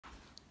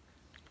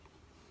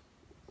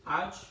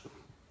आज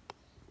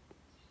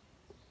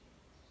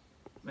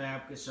मैं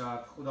आपके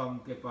साथ खुदा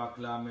के पाक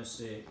कलाम में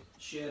से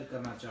शेयर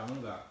करना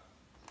चाहूँगा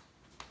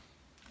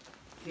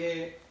कि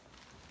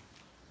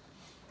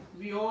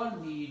we all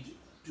need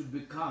to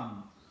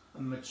become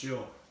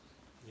mature,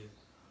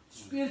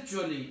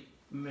 spiritually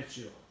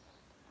mature,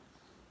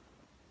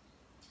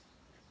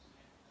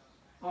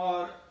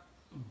 और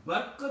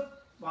बरकत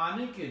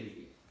पाने के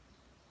लिए,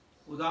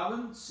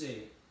 खुदावंद से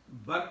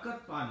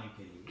बरकत पाने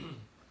के लिए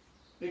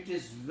it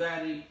is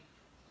very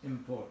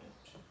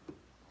important.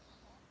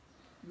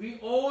 We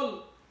all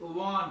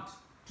want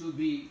to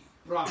be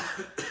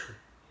prosperous,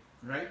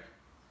 right?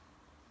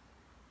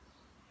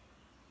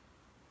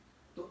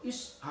 तो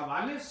इस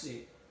हवाले से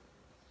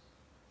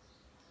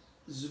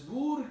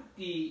ज़बूर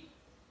की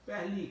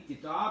पहली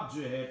किताब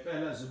जो है,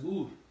 पहला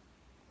ज़बूर,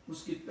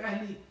 उसकी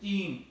पहली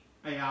 3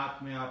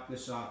 आयात में आपके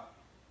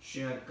साथ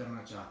शेयर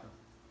करना चाहता हूं।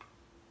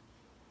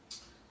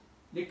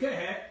 लिखे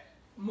है,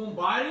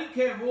 मुबारक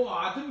है वो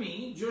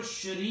आदमी जो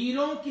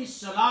शरीरों की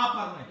सलाह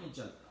पर नहीं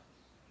चलता।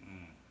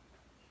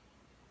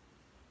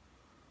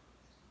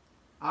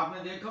 आपने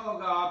देखा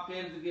होगा आपके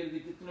इर्द गिर्द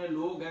कितने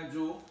लोग हैं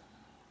जो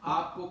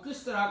आपको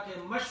किस तरह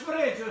के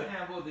मशवरे जो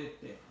हैं वो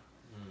देते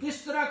हैं,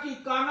 किस तरह की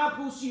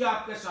कानाफूसी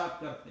आपके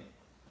साथ करते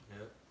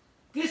हैं,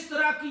 किस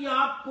तरह की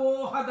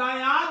आपको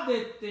हदायत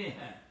देते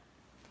हैं,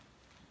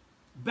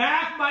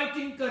 बैक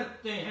बाइटिंग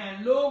करते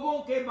हैं, लोगों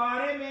के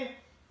बारे में,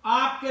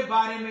 आपके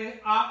बारे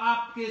में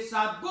आपके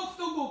साथ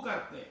गुफ्तगू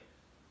करते हैं,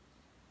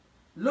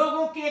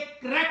 लोगों के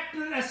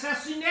कैरेक्टर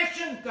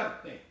असैसिनेशन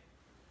करते हैं।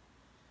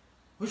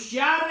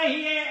 होशियार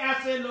रहिए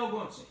ऐसे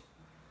लोगों से।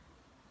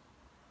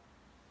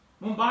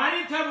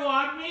 मुबारक है वो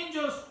आदमी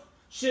जो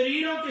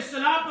शरीरों की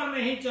सलाह पर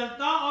नहीं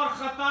चलता और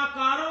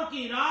खताकारों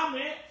की राह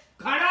में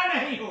खड़ा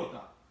नहीं होता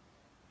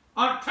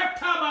और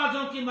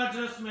ठट्ठाबाजों की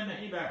मजलिस में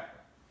नहीं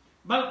बैठता,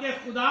 बल्कि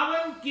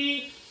खुदावंद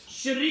की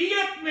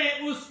शरीयत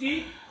में उसकी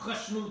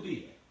खुशनूदी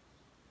है।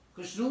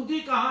 खुशनूदी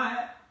कहां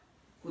है?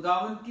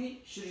 खुदावंद की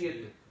शरीयत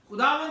में,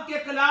 खुदावंद के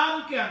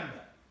कलाम के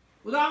अंदर,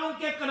 खुदावंद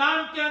के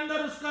कलाम के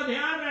अंदर उसका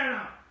ध्यान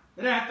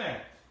रहता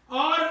है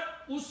और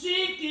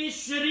उसी की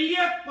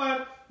शरीयत पर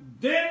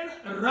दिन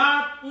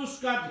रात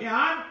उसका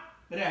ध्यान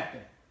रहता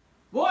है।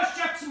 वो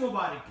शख्स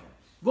मुबारक है,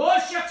 वो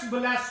शख्स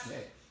ब्लेस्ड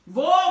है,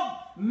 वो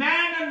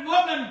मैन एंड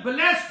वुमन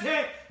ब्लेस्ड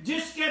है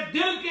जिसके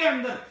दिल के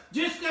अंदर,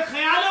 जिसके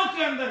ख्यालों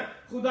के अंदर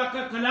खुदा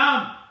का कलाम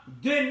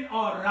दिन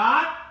और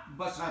रात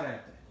बसा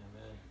रहता है।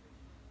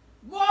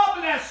 वो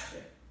ब्लेस्ड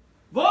है,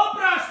 वो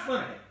प्रॉस्पर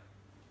है,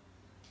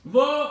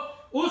 वो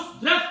उस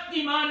दरख्त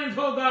की मानंद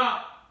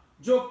होगा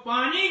जो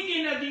पानी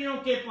की नदियों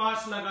के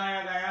पास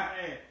लगाया गया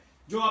है,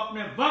 जो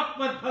अपने वक्त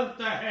पर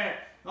फलता है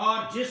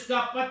और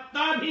जिसका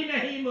पत्ता भी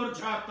नहीं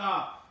मुरझाता,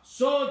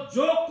 सो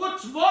जो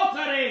कुछ वो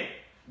करे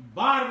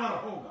बार-बार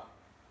होगा।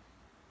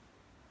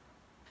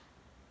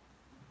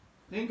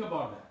 Think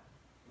about that.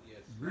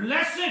 Yes.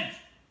 Blessed,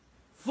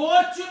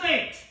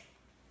 fortunate,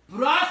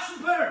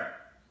 prosper,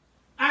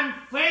 and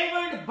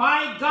favored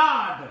by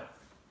God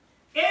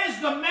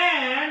is the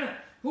man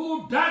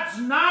who does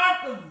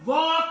not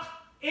walk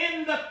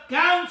in the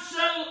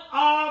counsel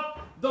of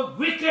the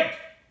wicked,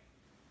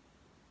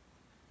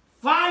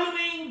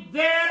 following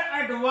their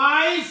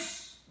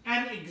advice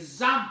and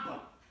example.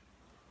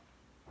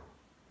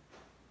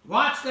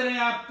 Watch करें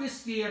आप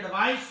किसकी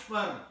एडवाइस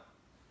पर,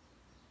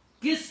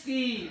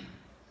 किसकी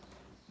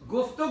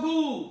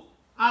गुफ्तगू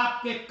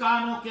आपके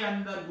कानों के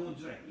अंदर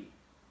गूंज रही।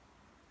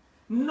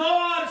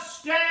 Nor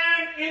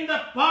stand in the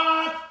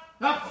path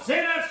of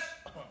sinners,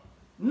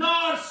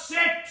 nor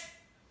sit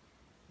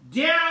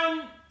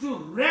down to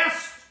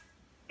rest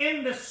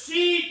in the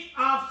seat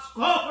of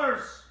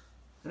scoffers,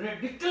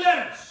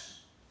 ridiculous,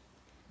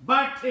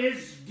 but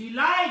his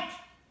delight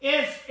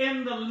is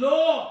in the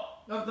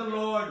law of the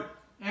Lord,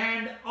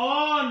 and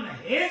on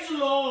his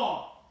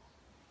law,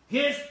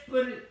 his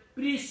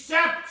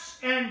precepts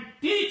and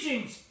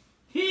teachings,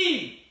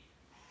 he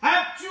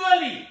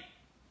habitually,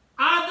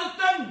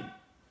 adatan,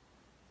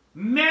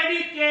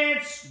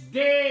 meditates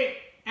day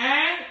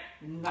and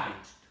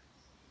night.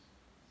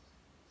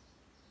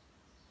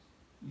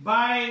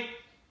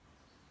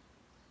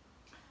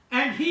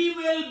 And he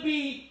will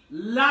be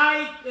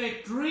like a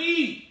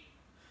tree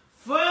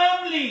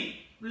firmly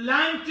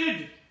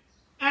planted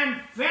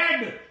and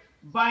fed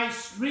by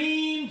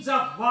streams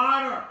of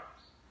water,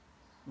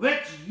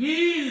 which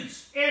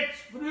yields its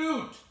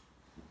fruit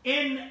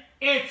in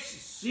its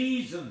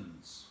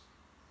seasons.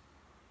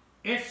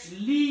 Its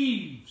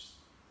leaves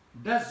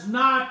does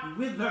not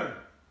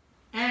wither,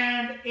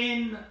 and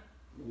in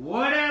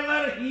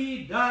whatever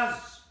he does,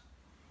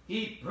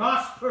 he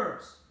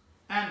prospers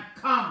and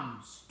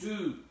comes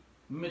to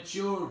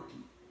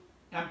maturity.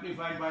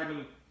 Amplified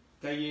Bible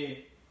का ये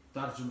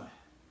तर्जुमा है।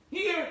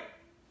 Here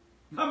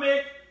हम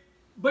एक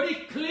बड़ी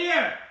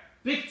clear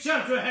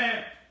picture जो है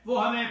वो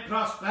हमें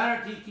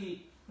प्रॉस्पेरिटी की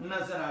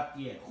नजर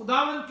आती है,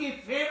 खुदावंद की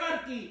फेवर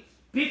की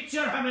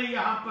पिक्चर हमें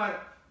यहाँ पर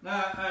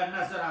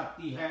नजर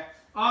आती है।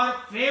 और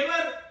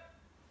फेवर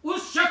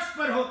उस शख्स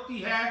पर होती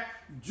है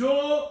जो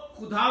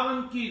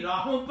खुदावंद की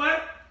राहों पर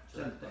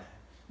चलता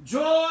है,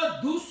 जो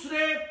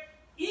दूसरे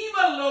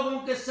ईवल लोगों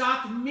के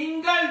साथ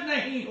मिंगल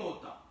नहीं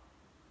होता,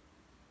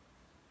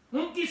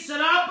 उनकी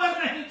सलाह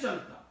पर नहीं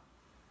चलता.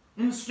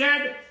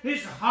 Instead,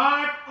 his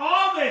heart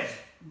always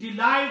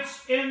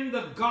delights in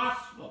the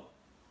gospel,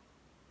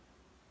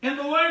 in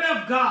the word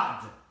of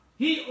God.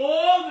 He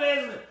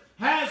always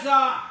has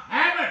a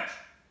habit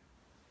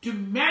to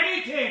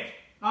meditate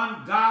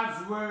on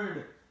God's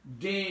word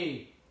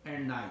day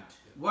and night.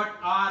 What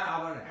are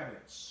our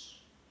habits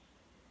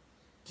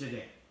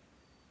today?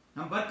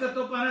 हम बरकत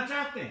तो पाना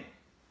चाहते हैं,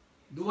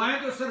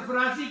 दुआएं तो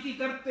सरफराजी की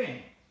करते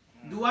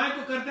हैं, दुआएं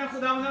तो करते हैं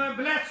खुदा हमें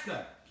ब्लेस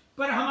कर,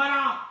 पर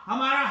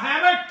हमारा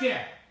हैबिट क्या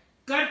है?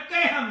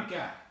 करते हम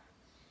क्या है?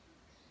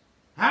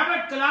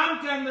 हैबिट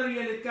कलाम के अंदर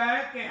ये लिखा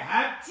है कि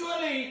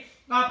एक्चुअली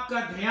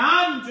आपका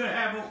ध्यान जो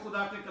है वो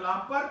खुदा के कलाम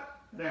पर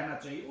रहना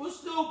चाहिए,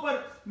 उसके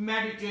ऊपर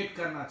मेडिटेट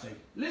करना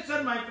चाहिए.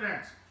 Listen my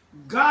friends,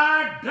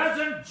 God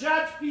doesn't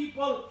judge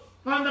people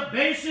on the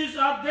basis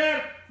of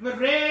their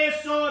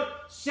race or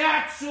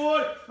sex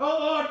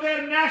or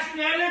their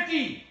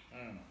nationality,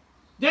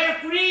 their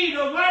creed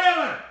or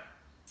whatever,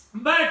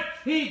 but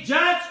he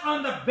judges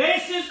on the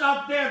basis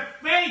of their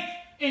faith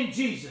in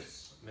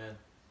Jesus. Amen.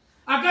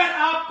 अगर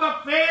आपका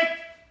faith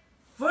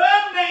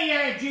firm नहीं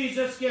है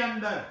Jesus के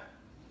अंदर,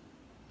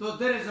 तो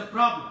there is a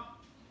problem.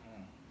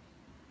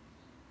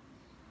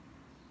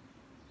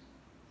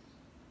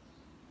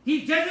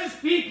 He judges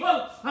people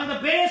on the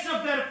basis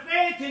of their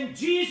faith in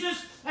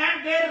Jesus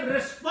and their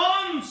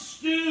response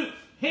to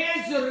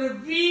his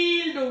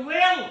revealed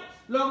will.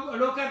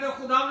 लोग कहते हैं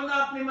खुदावंद ने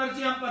अपनी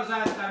मर्जी हम पर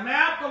जाहिर कर. मैं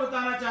आपको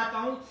बताना चाहता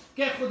हूं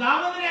कि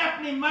खुदावंद ने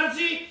अपनी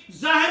मर्जी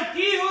जाहिर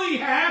की हुई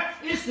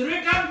है इस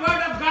रिटन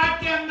वर्ड ऑफ गॉड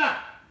के अंदर.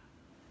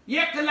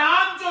 ये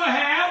कलाम जो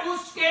है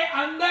उसके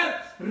अंदर,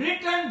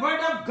 रिटन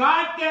वर्ड ऑफ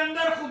गॉड के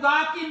अंदर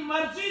खुदा की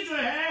मर्जी जो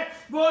है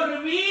वो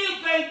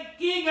रिवील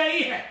की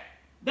गई है.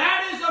 That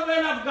is the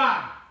will of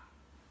God,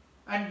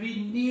 and we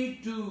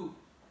need to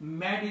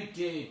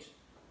meditate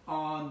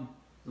on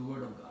the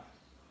word of God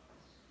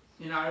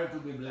in order to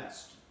be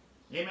blessed.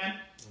 Amen.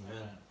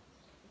 Amen.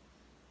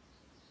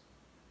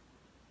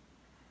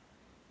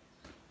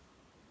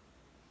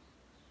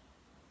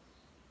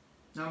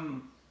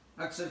 हम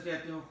अक्सर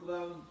कहते हैं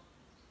खुदावंद,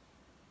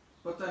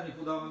 पता नहीं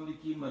खुदावंदी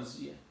की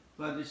मर्जी है.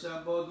 फादर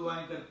साहब बहुत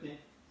दुआएं करते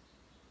हैं,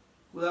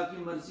 खुदा की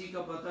मर्जी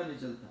का पता नहीं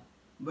चलता.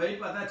 भाई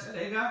पता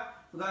चलेगा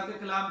खुदा के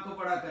कलाम को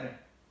पढ़ा करें,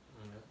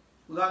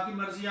 खुदा की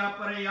मर्जी आप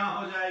पर है, यहां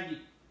हो जाएगी.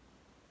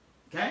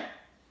 Okay?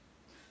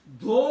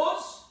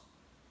 Those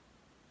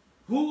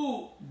who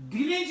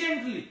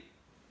diligently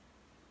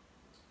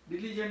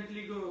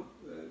को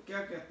क्या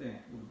कहते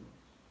हैं उर्दू?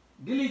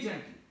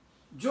 Diligently,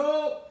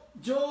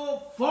 जो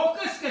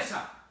फोकस के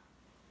साथ,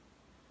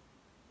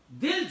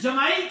 दिल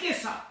जमाई के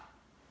साथ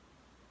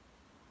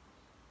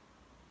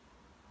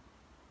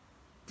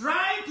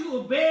trying to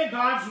obey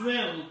God's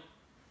will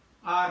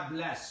are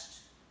blessed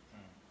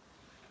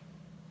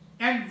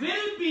and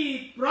will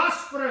be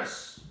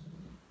prosperous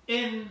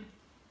in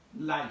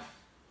life.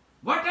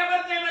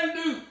 Whatever they will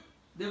do,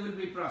 they will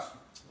be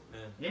prosperous.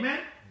 Amen. Amen?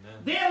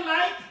 Amen. They are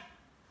like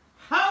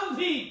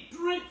healthy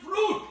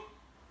fruit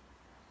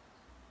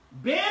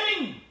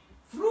bearing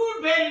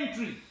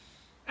tree.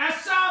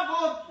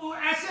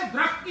 ऐसे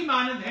दरख्त की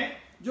मानद है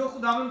जो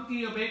खुदावंद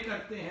की ओबे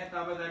करते हैं,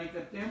 ताबेदारी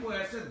करते हैं, वो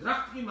ऐसे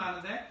दरख्त की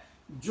मानद है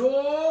जो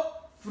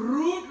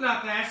फ्रूट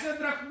लाता है. ऐसे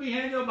दरख्त भी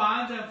हैं जो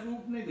बांझ है,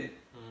 फ्रूट नहीं देते,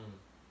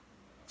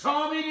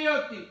 छांव भी नहीं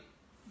होती,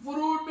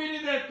 फ्रूट भी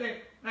नहीं देते.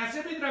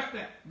 ऐसे भी दरख्त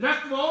है.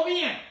 दरख्त वो भी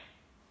है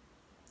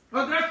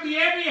और दरख्त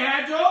ये भी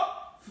है जो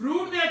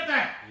फ्रूट देता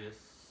है. Yes.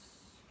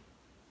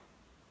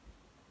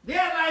 They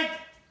are like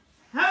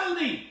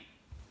healthy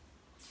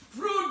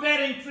fruit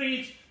bearing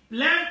trees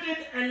planted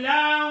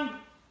along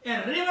a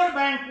river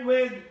bank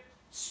with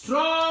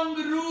strong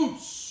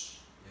roots.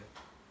 Yep.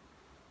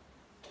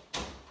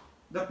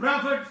 The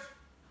prophet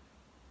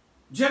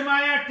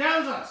Jeremiah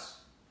tells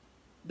us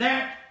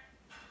that,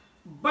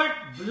 but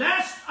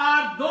blessed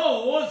are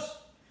those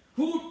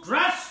who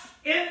trust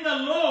in the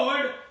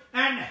Lord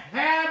and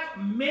have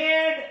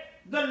made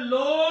the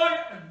Lord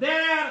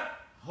their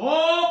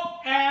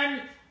hope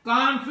and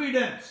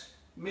confidence.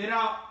 मेरा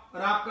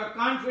और आपका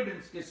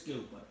confidence किसके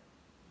ऊपर?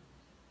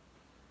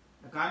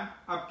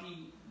 आपकी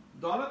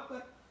दौलत पर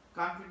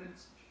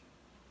confidence,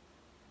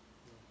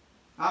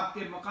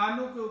 आपके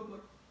मकानों के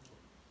ऊपर,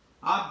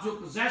 आप जो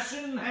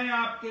पोजेशन है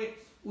आपके,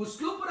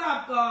 उसके ऊपर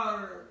आपका और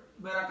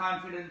मेरा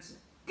कॉन्फिडेंस है.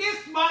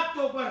 किस बात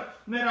के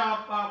ऊपर मेरा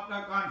आपका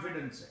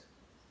कॉन्फिडेंस है?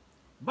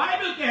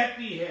 बाइबल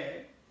कहती है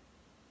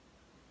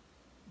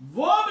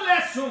वो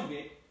ब्लेस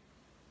होंगे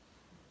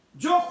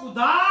जो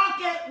खुदा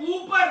के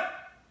ऊपर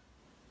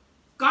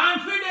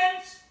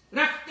कॉन्फिडेंस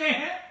रखते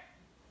हैं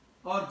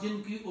और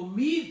जिनकी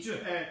उम्मीद जो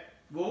है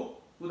वो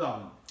खुदा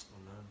में.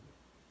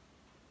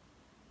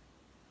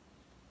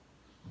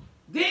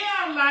 They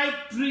are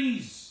like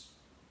trees.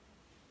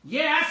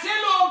 ये ऐसे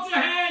लोग जो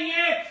हैं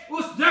ये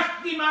उस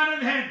दरख्त की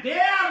मानद हैं. They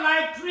are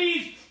like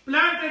trees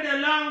planted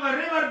along a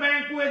river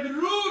bank with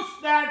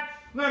roots that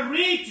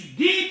reach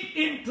deep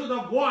into the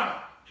water.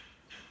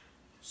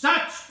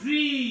 Such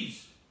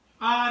trees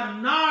are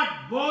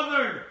not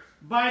bothered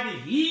by the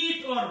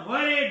heat or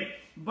worried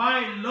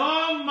by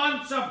long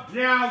months of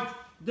drought.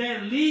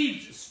 Their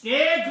leaves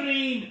stay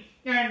green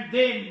and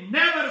they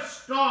never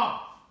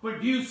stop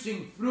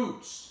producing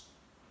fruits.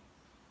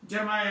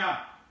 Jeremiah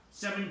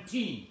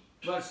 17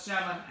 verse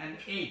 7 and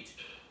 8,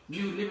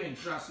 New Living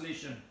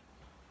Translation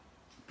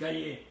का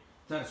ये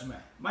तर्जुमा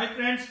है. My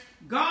friends,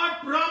 God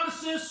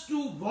promises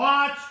to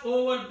watch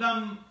over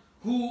them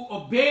who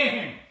obey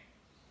Him.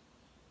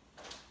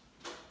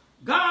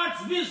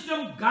 God's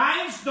wisdom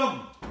guides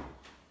them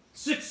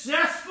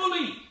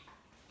successfully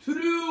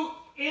through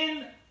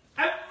in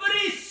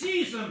every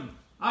season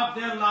of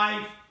their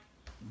life,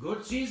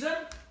 good season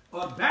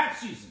or bad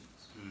seasons.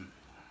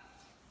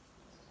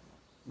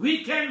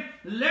 We can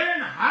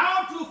learn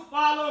how to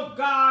follow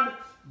God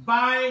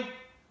by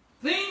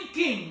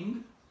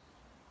thinking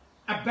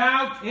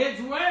about His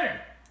Word.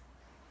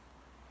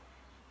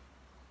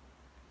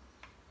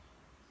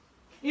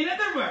 In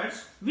other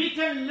words, we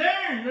can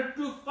learn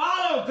to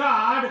follow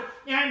God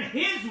and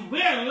His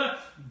will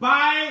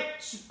by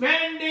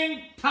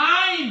spending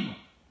time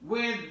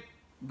with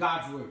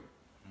God's Word.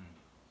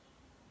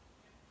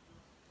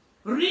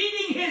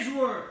 Reading His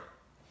Word,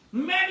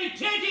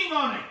 meditating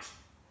on it,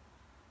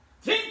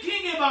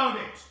 thinking about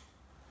it,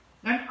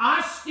 and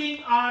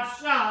asking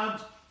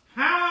ourselves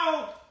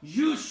how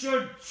you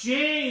should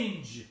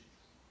change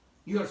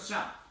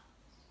yourself.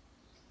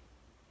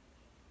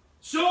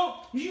 So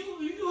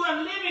you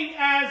are living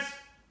as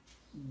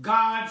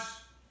God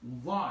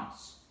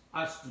wants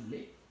us to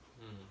live.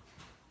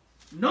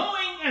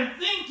 Knowing and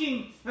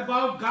thinking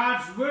about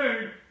God's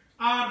Word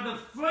are the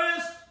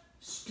first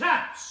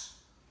steps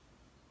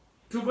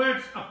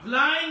towards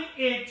applying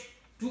it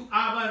to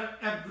our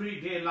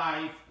everyday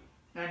life,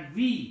 and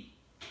we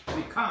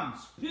become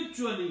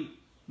spiritually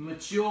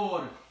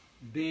mature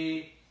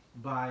day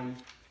by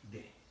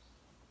day.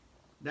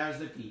 That's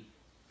the key.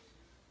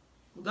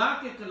 खुदा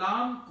के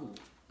कलाम को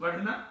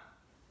पढ़ना,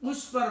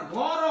 उस पर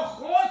गौर और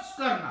खोज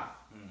करना,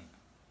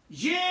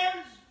 ये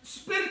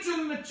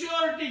स्पिरिचुअल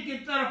मैच्योरिटी की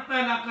तरफ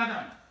पहला कदम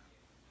है.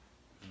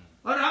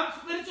 और हम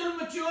स्पिरिचुअल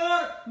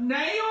मैच्योर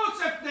नहीं हो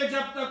सकते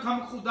जब तक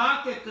हम खुदा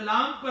के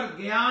कलाम पर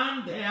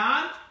ज्ञान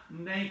ध्यान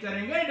नहीं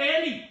करेंगे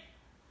daily.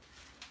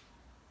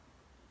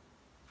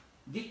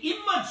 The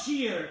image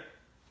here,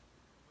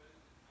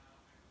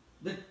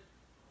 the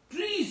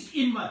tree's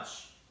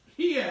image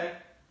here,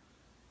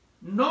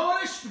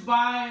 nourished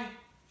by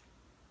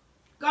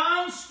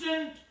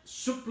constant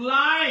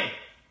supply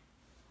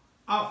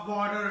of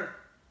water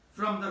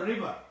from the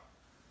river.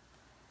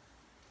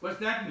 What's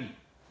that mean?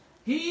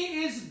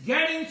 He is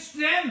getting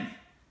strength,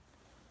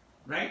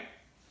 right?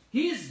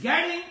 He is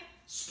getting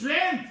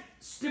strength,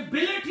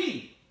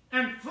 stability,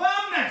 and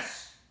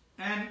firmness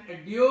and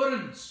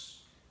endurance.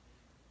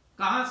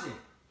 कहाँ से?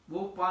 वो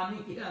पानी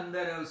के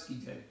अंदर है उसकी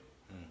जड़.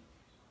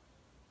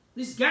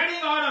 He's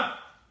getting out of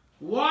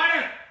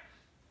water.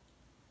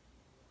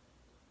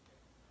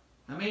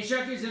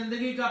 हमेशा की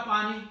जिंदगी का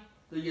पानी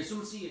तो यीशु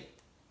मसीह है,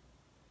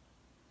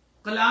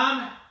 कलाम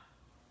है.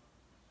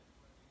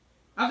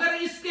 अगर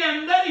इसके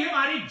अंदर ही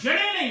हमारी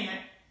जड़ें नहीं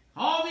है,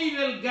 how we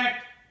will get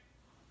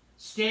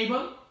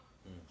stable,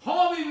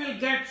 how we will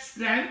get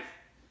strength,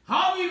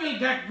 how we will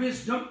get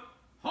wisdom,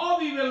 how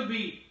we will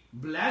be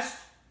blessed,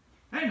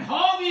 and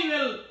how we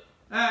will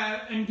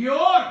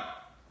endure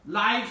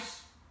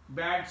life's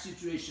bad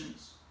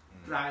situations,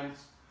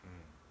 trials,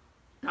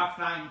 tough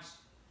times.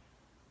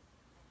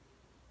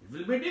 It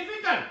will be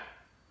difficult.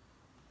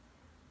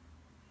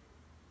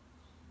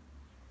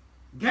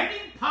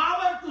 Getting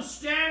power to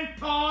stand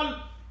tall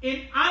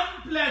in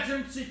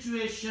unpleasant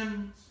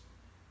situations,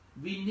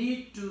 we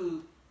need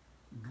to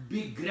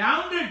be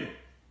grounded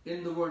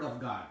in the Word of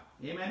God.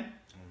 Amen?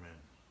 Amen.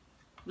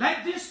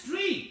 Like this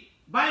tree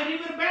by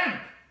river bank,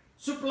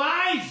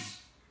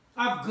 supplies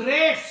of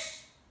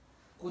grace,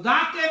 खुदा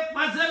के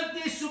फजल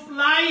की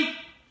supply,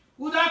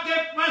 खुदा के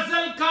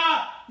फजल का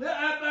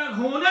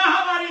होना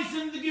हमारी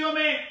जिंदगियों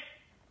में,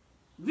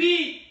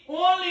 we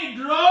only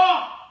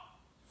draw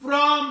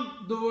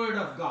from the Word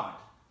of God.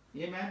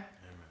 Amen?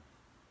 Amen.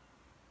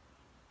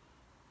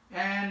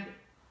 And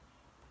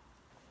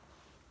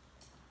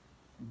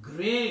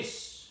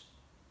grace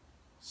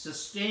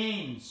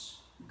sustains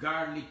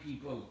godly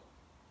people,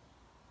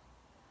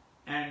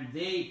 and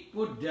they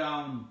put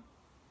down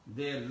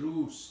their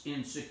roots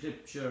in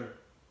Scripture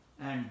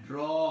and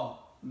draw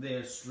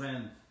their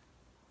strength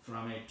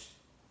from it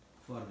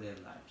for their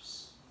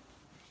lives.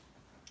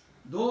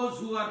 Those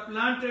who are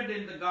planted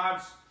in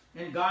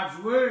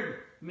God's Word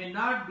may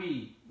not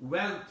be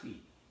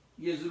wealthy.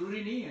 ये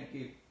जरूरी नहीं है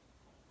कि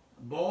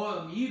बहुत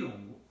अमीर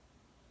होंगे,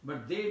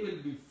 but they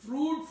will be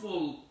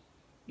fruitful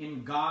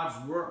in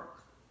God's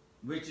work,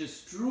 which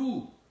is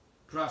true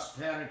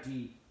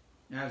prosperity,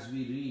 as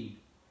we read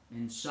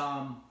in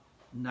Psalm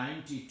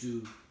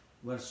 92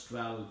 verse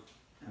 12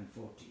 and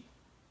 14.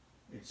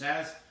 It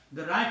says,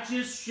 "The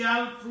righteous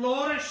shall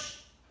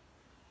flourish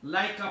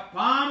like a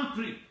palm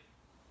tree.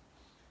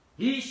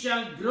 He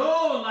shall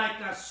grow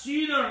like a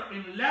cedar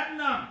in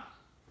Lebanon.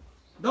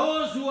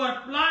 Those who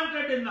are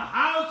planted in the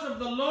house of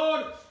the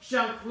Lord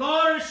shall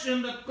flourish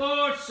in the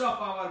courts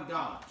of our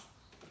God.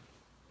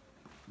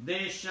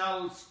 They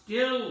shall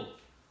still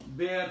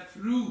bear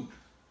fruit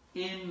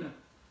in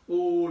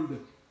old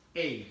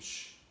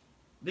age.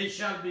 They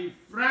shall be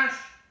fresh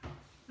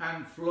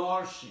and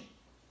flourishing.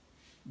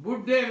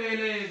 बुढ़े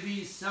वेले भी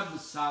सब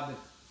साधक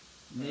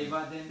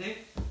मेवा देंदे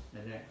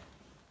रहे.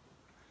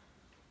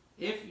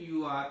 If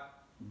you are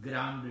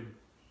grounded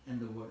in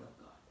the Word of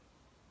God,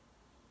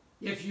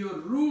 if your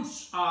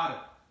roots are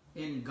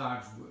in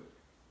God's Word,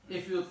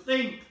 if you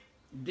think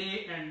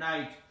day and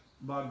night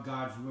about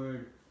God's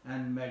Word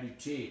and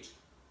meditate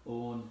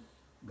on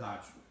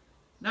God's Word.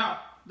 Now,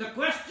 the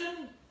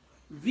question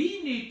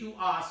we need to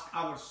ask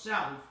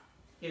ourselves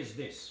is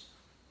this: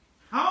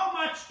 how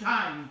much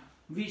time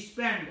we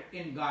spend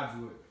in God's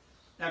Word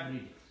every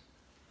day?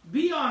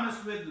 Be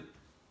honest with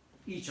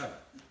each other.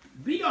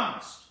 Be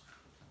honest.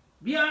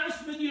 Be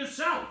honest with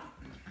yourself.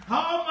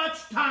 How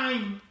much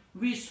time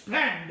we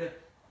spend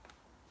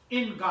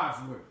in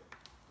God's Word?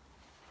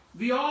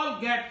 We all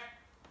get,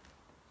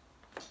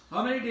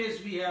 how many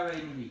days we have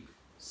in a week?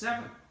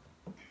 7.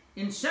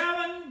 In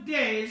 7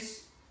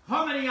 days,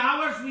 how many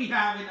hours we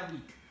have in a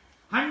week?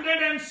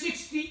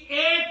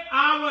 168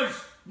 hours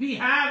we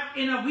have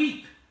in a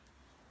week.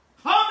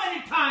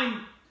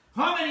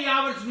 How many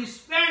hours we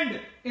spend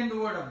in the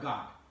Word of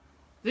God?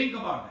 Think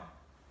about that.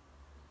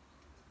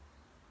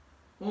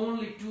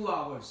 Only 2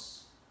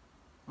 hours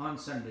on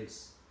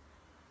Sundays,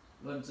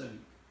 once a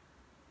week.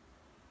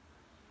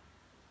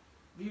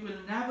 We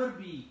will never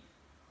be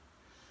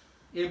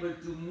able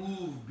to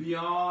move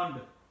beyond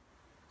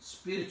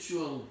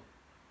spiritual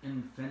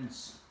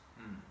infancy.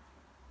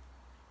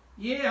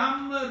 ये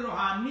हम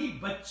रूहानी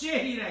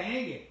बच्चे ही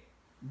रहेंगे,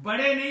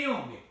 बड़े नहीं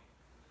होंगे.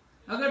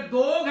 अगर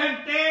 2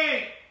 घंटे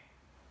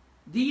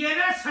दिए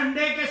ना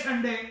संडे के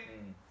संडे,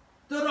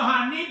 तो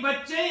रूहानी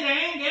बच्चे ही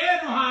रहेंगे,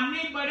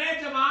 रूहानी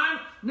बड़े जवान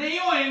नहीं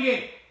होंगे.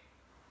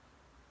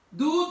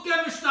 दूध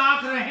के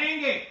मुश्ताक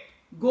रहेंगे,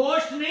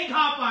 गोश्त नहीं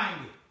खा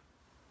पाएंगे.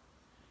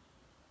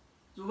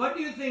 So what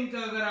do you think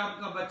अगर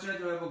आपका बच्चा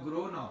जो है वो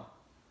ग्रो ना हो?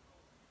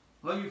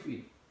 How you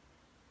feel?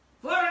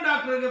 फौरन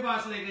डॉक्टर के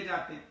पास लेके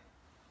जाते हैं.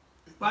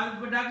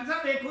 डॉक्टर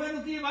साहब देखो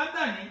इनकी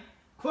वादा नहीं,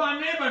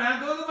 खुआने बड़ा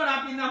दूध बड़ा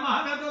पींदा, मां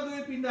का दूध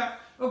भी पींदा,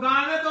 वो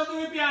गां का दूध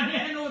भी पियाने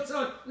हैं,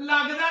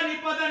 लगता नहीं,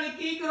 पता नहीं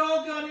की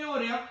ग्रो क्यों नहीं हो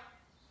रहा.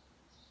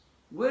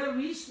 Where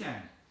we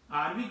stand?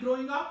 Are we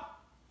growing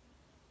up?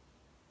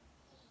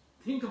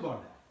 Think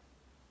about that.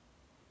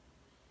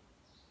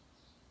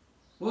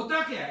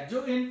 होता क्या है?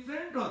 जो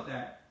इन्फेंट होता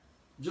है,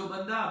 जो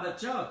बंदा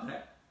बच्चा होता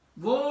है,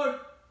 वो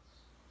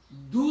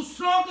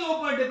दूसरों के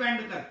ऊपर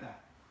डिपेंड करता है.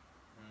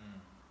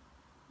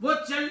 वो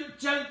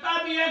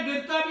चलता भी है,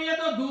 गिरता भी है,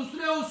 तो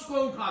दूसरे उसको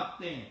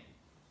उठाते हैं.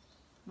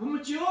 वो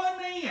मैच्योर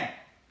नहीं है.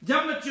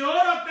 जब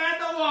मैच्योर होता है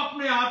तो वो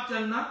अपने आप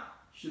चलना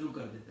शुरू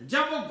कर देता है.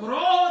 जब वो ग्रो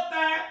होता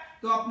है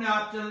तो अपने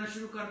आप चलना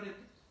शुरू कर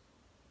देते.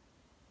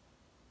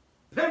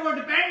 फिर वो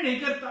डिपेंड नहीं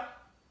करता.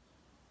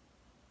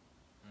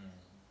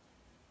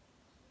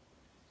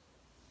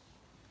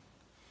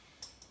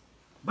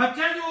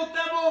 बच्चा जो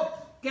होता है वो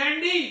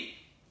कैंडी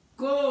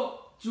को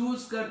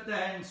चूज करता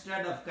है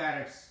instead of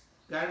crates.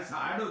 Crates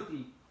hard होती,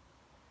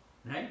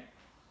 right?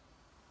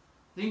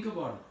 Think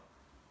about it.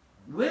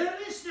 Where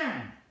we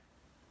stand.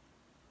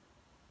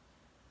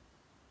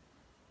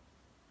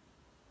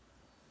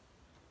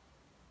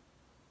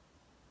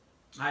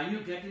 Are you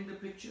getting the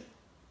picture?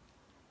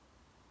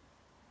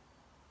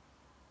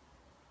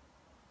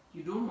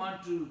 You don't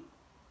want to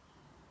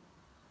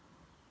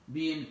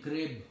be in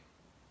crib.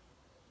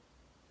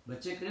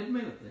 बच्चे crib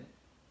में होते हैं.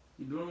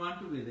 You don't want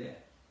to be there.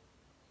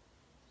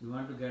 You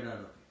want to get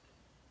out of it.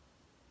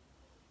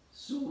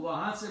 So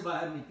वहां से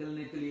बाहर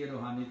निकलने के लिए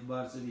रूहानी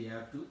एतबार से we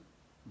have to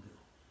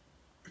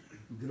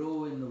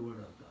grow in the Word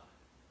of God.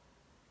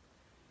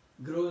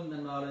 Grow in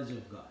the knowledge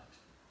of God.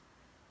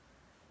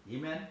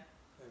 Amen?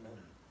 Amen.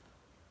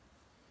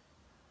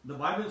 The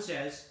Bible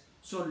says,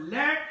 so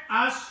let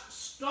us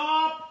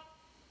stop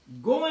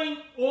going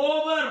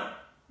over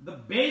the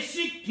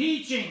basic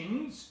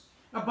teachings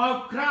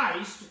about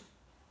Christ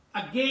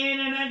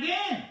again and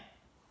again.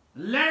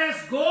 Let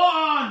us go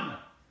on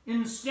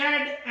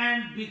instead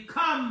and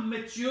become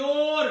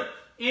mature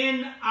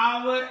in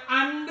our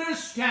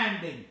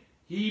understanding.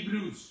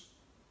 Hebrews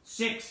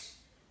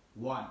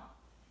 6:1.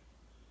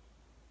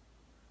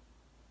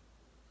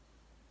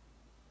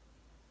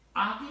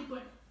 आगे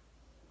बढ़े.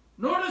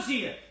 Notice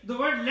here, the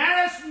word let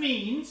us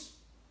means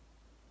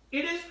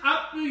it is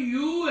up to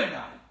you and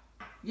I.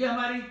 ये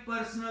हमारी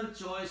personal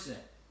choice है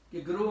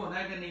कि grow होना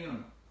है कि नहीं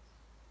होना.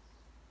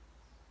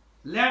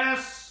 Let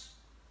us,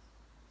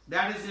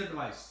 that is the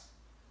advice.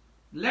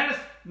 Let us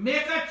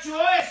make a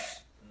choice,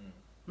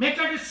 make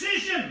a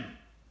decision.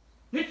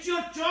 It's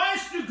your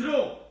choice to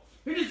grow.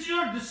 It is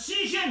your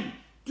decision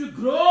to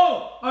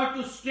grow or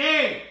to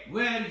stay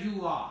where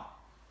you are.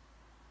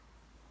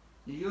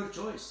 It's your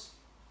choice.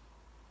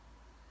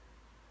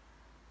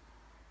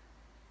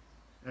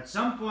 At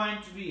some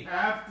point we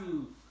have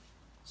to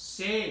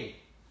say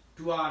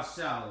to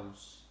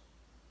ourselves,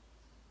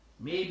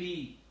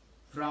 maybe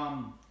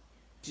from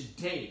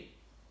today,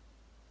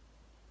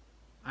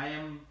 I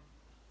am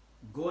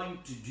going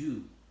to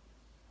do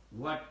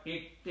what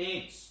it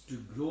takes to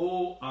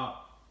grow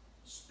up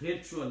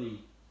spiritually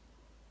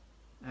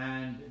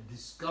and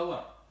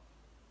discover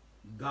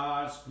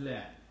God's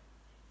plan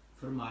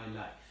for my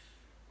life.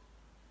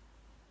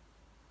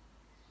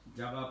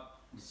 जब आप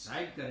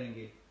decide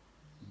करेंगे,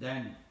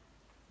 then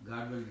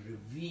God will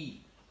reveal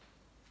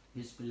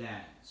His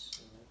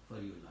plans for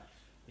your life.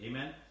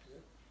 Amen.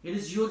 It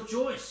is your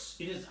choice.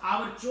 It is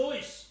our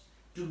choice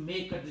to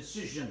make a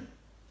decision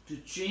to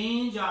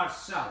change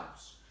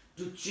ourselves,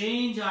 to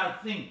change our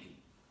thinking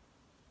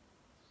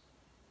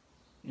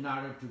in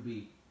order to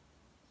be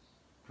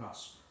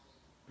prosper,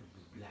 to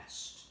be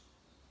blessed.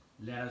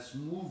 Let us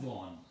move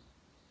on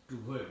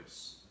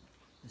towards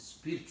the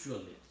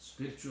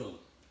spiritual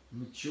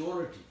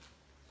maturity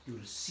to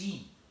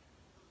receive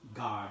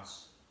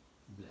God's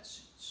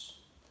blessings.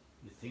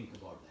 You think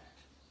about that.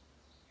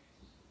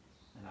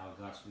 And our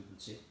God's people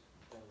say,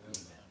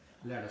 Amen.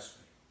 Let us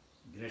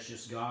pray.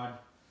 Gracious God,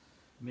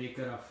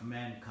 maker of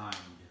mankind,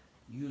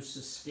 you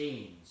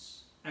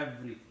sustains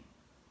everything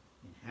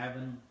in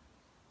heaven,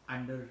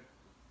 under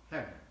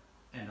heaven,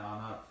 and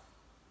on earth.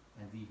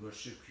 And we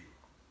worship you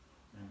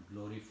and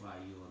glorify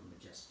your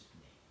majestic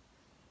name.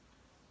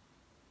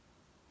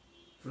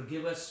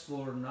 Forgive us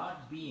for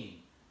not being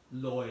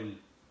loyal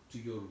to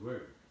your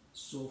word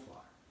so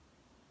far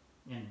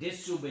and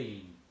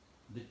disobeying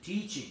the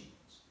teachings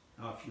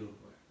of your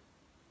word.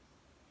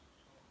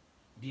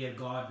 Dear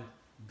God,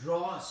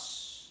 draw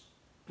us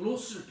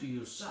closer to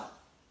yourself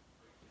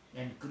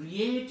and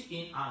create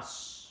in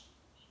us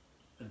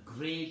a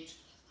great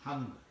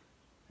hunger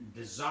and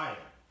desire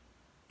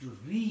to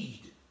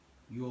read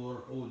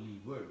your holy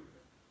word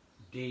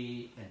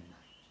day and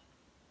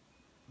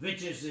night,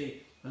 which is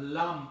a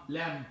lamp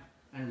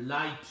and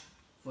light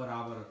for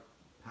our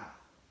path.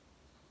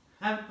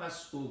 Help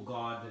us, O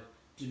God,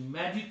 to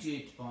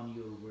meditate on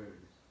your word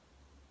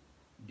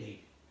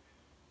daily.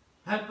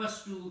 Help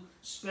us to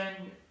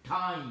spend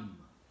time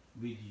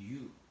with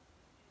you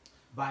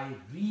by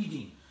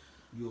reading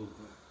your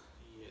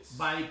word,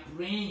 by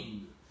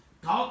praying,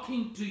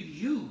 talking to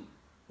you,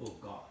 O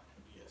God,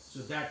 so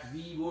that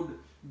we would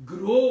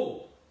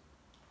grow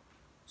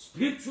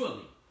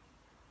spiritually.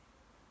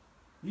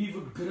 We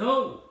would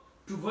grow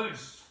towards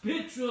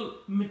spiritual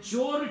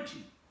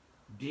maturity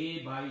day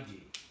by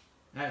day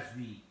as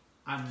we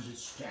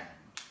understand.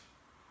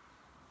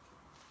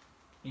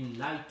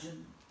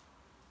 Enlighten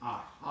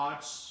our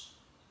hearts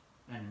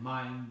and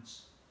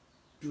minds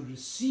to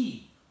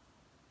receive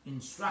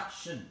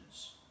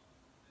instructions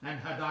and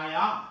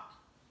hadayat,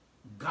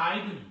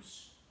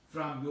 guidance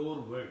from your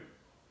word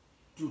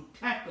to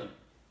tackle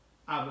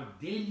our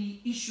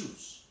daily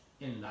issues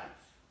in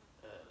life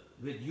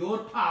with your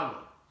power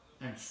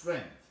and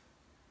strength.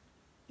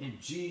 In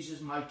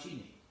Jesus' mighty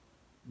name,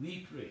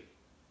 we pray,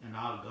 and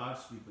all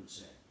God's people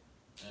say,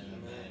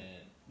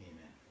 Amen.